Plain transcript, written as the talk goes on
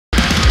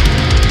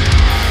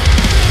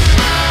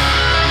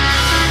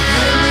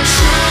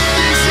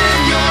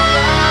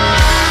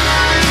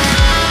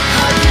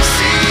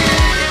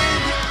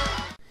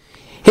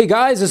Hey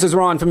guys, this is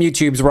Ron from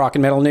YouTube's Rock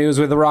and Metal News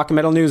with the Rock and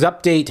Metal News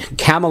update.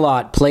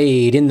 Kamelot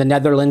played in the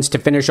Netherlands to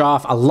finish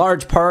off a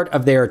large part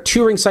of their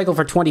touring cycle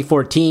for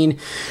 2014.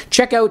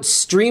 Check out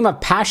Stream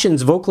of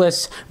Passion's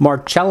vocalist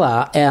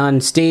Marcela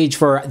on stage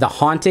for The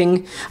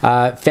Haunting.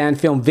 Fan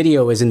film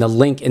video is in the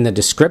link in the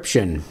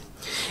description.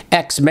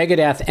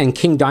 Ex-Megadeth and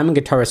King Diamond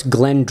guitarist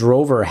Glenn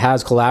Drover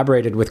has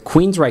collaborated with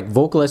Queensryche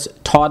vocalist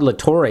Todd La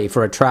Torre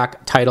for a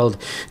track titled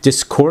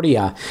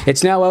Discordia.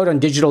 It's now out on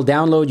digital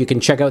download. You can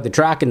check out the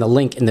track in the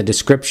link in the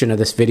description of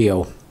this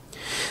video.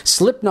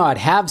 Slipknot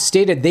have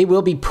stated they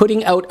will be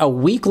putting out a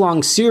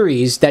week-long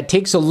series that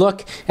takes a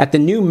look at the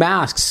new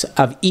masks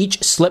of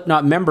each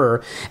Slipknot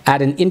member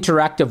at an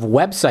interactive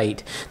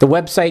website. The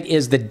website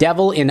is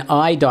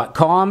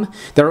thedevilineye.com.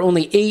 There are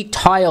only 8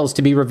 tiles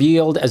to be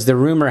revealed, as the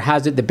rumor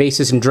has it the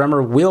bassist and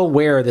drummer will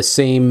wear the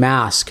same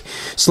mask.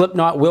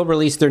 Slipknot will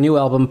release their new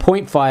album,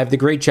 Point 5, The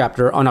Great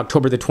Chapter, on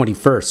October the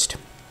 21st.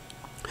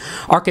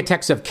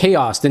 Architects of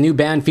Chaos, the new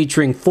band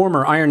featuring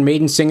former Iron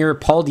Maiden singer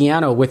Paul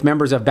Di'Anno with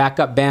members of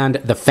backup band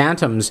the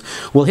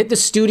PHANTOMZ, will hit the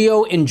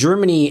studio in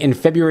Germany in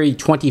February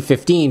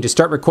 2015 to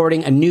start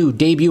recording a new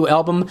debut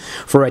album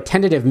for a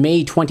tentative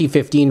May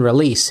 2015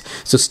 release.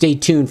 So stay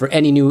tuned for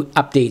any new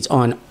updates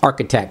on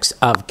Architects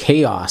of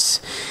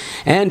Chaos.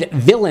 And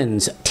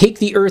Villains, Take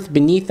the Earth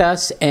Beneath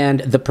Us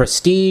and The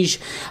Prestige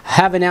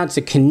have announced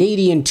a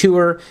Canadian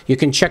tour. You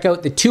can check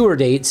out the tour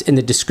dates in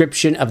the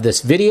description of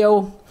this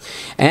video.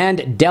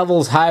 And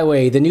Devil's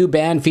Highway, the new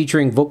band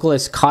featuring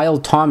vocalist Kyle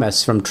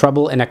Thomas from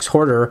Trouble and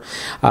EXHORDER,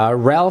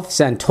 Ralph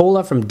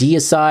Santolla from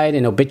DEICIDE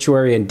and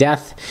Obituary and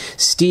Death,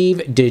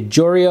 Steve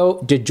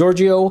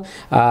DiGiorgio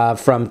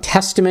from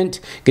Testament,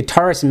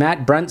 guitarist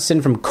Matt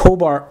Brunson from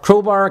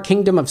CROWBAR,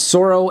 Kingdom of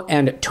Sorrow,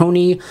 and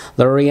Tony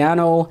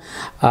Laureano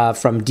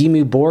from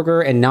DIMMU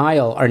BORGIR and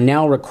NILE are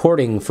now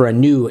recording for a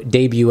new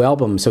debut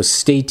album, so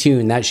stay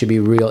tuned. That should be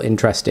real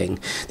interesting.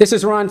 This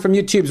is Ron from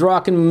YouTube's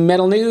Rock and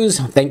Metal News.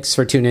 Thanks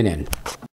for tuning in.